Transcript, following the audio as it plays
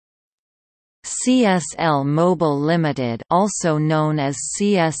CSL Mobile Limited, also known as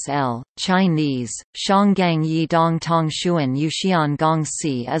CSL, Chinese, Shanggang Yidongtongshuan Yuxian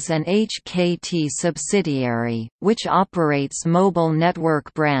Gongxi, is an HKT subsidiary, which operates mobile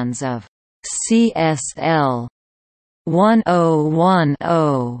network brands of CSL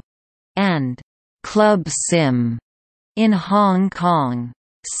 1010 and Club SIM in Hong Kong.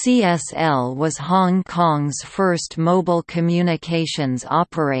 CSL was Hong Kong's first mobile communications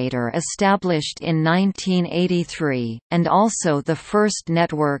operator established in 1983, and also the first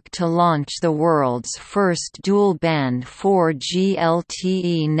network to launch the world's first dual-band 4G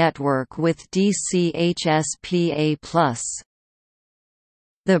LTE network with DCHSPA+.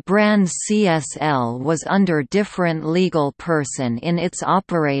 The brand CSL was under different legal person in its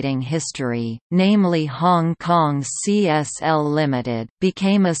operating history, namely Hong Kong CSL Limited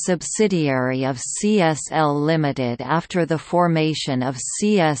became a subsidiary of CSL Limited after the formation of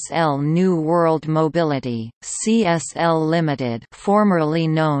CSL New World Mobility. CSL Limited, formerly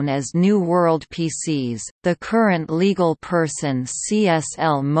known as New World PCs, the current legal person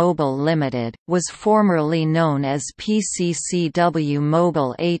CSL Mobile Limited, was formerly known as PCCW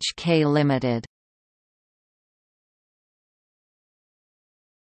Mobile HK Limited.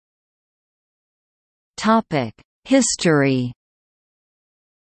 History.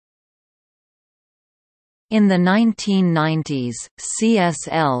 In the 1990s,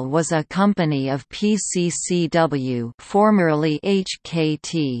 CSL was a company of PCCW, formerly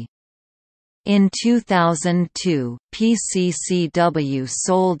HKT. In 2002, PCCW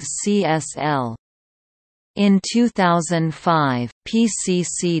sold CSL. In 2005,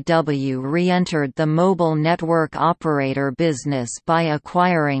 PCCW re-entered the mobile network operator business by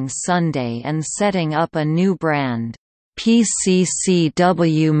acquiring Sunday and setting up a new brand,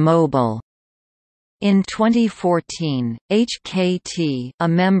 PCCW Mobile. In 2014, HKT, a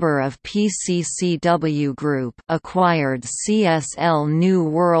member of PCCW Group, acquired CSL New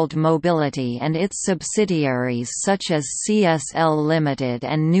World Mobility and its subsidiaries such as CSL Limited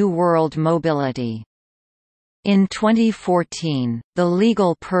and New World Mobility. In 2014, the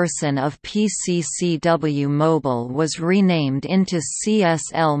legal person of PCCW Mobile was renamed into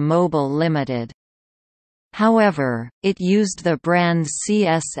CSL Mobile Limited. However, it used the brand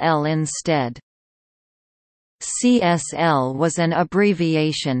CSL instead. CSL was an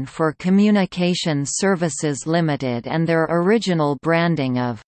abbreviation for Communication Services Limited, and their original branding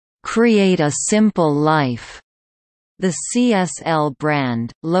of "Create a Simple Life." The CSL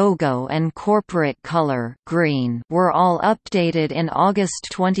brand, logo and corporate color green were all updated in August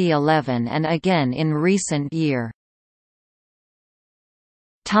 2011 and again in recent year.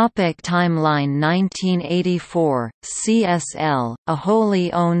 Timeline 1984, CSL, a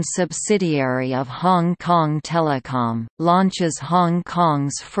wholly owned subsidiary of Hong Kong Telecom, launches Hong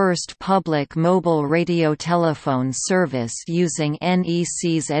Kong's first public mobile radio telephone service using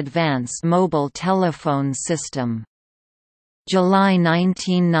NEC's advanced mobile telephone system. July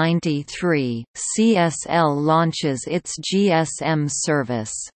 1993, CSL launches its GSM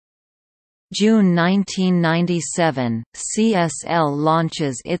service. June 1997, CSL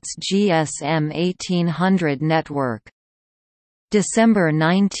launches its GSM 1800 network. December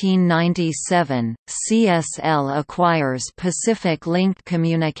 1997, CSL acquires Pacific Link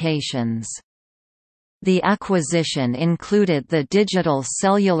Communications. The acquisition included the digital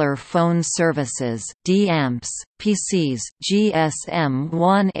cellular phone services (DAMPS), PCs, GSM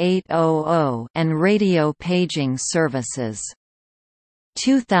 1800, and radio paging services.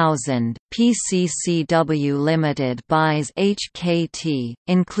 2000, PCCW Limited buys HKT,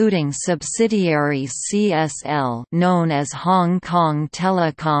 including subsidiary CSL known as Hong Kong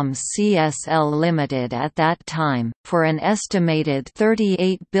Telecom CSL Limited at that time, for an estimated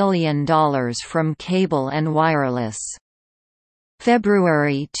 $38 billion from Cable and Wireless.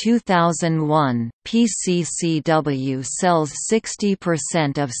 February 2001, PCCW sells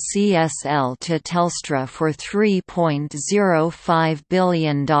 60% of CSL to Telstra for $3.05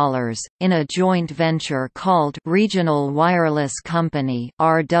 billion, in a joint venture called Regional Wireless Company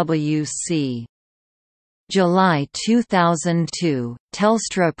 (RWC). July 2002,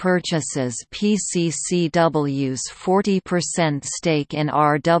 Telstra purchases PCCW's 40% stake in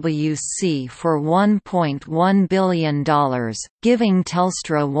RWC for $1.1 billion, giving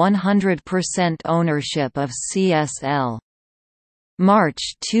Telstra 100% ownership of CSL.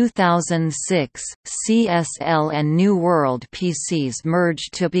 March 2006, CSL and New World PCs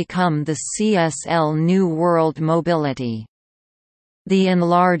merged to become the CSL New World Mobility. The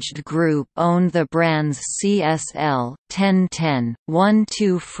enlarged group owned the brands CSL, 1010,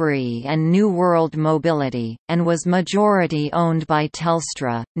 12 Free and New World Mobility, and was majority owned by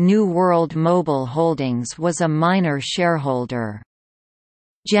Telstra. New World Mobile Holdings was a minor shareholder.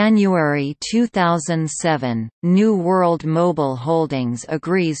 January 2007, New World Mobile Holdings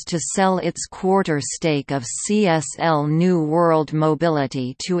agrees to sell its quarter stake of CSL New World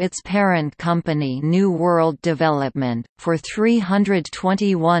Mobility to its parent company New World Development, for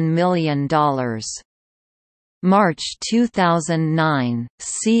 $321 million. March 2009,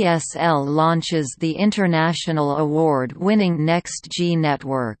 CSL launches the international award-winning NextG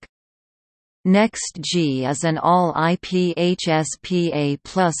network. NextG is an all-IP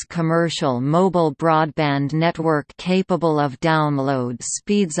HSPA+ commercial mobile broadband network capable of download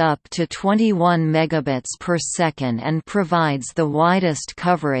speeds up to 21 megabits per second and provides the widest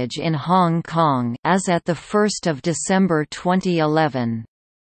coverage in Hong Kong as at 1 December 2011.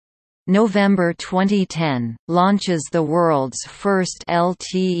 November 2010, launches the world's first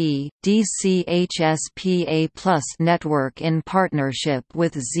LTE, DC HSPA+ network in partnership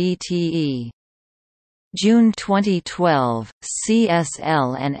with ZTE. June 2012,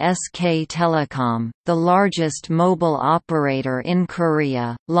 CSL and SK Telecom, the largest mobile operator in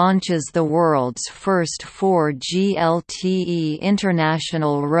Korea, launches the world's first 4G LTE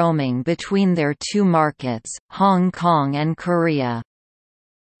international roaming between their two markets, Hong Kong and Korea.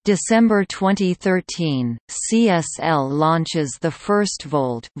 December 2013, CSL launches the first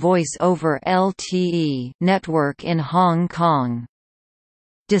VoLTE Voice over LTE network in Hong Kong.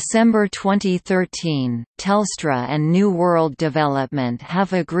 December 2013, Telstra and New World Development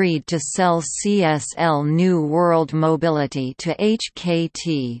have agreed to sell CSL New World Mobility to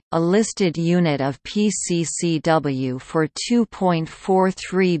HKT, a listed unit of PCCW, for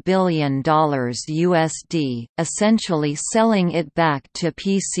 $2.43 billion USD, essentially selling it back to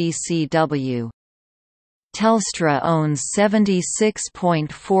PCCW. Telstra owns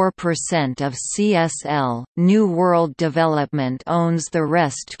 76.4% of CSL, New World Development owns the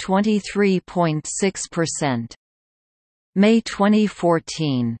rest 23.6%. May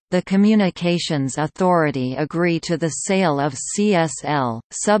 2014, the Communications Authority agreed to the sale of CSL,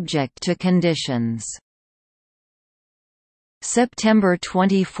 subject to conditions. September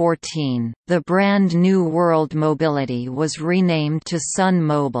 2014, the brand New World Mobility was renamed to Sun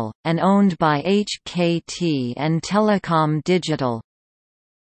Mobile, and owned by HKT and Telecom Digital.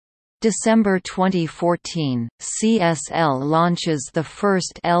 December 2014, CSL launches the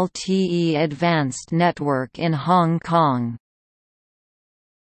first LTE advanced network in Hong Kong.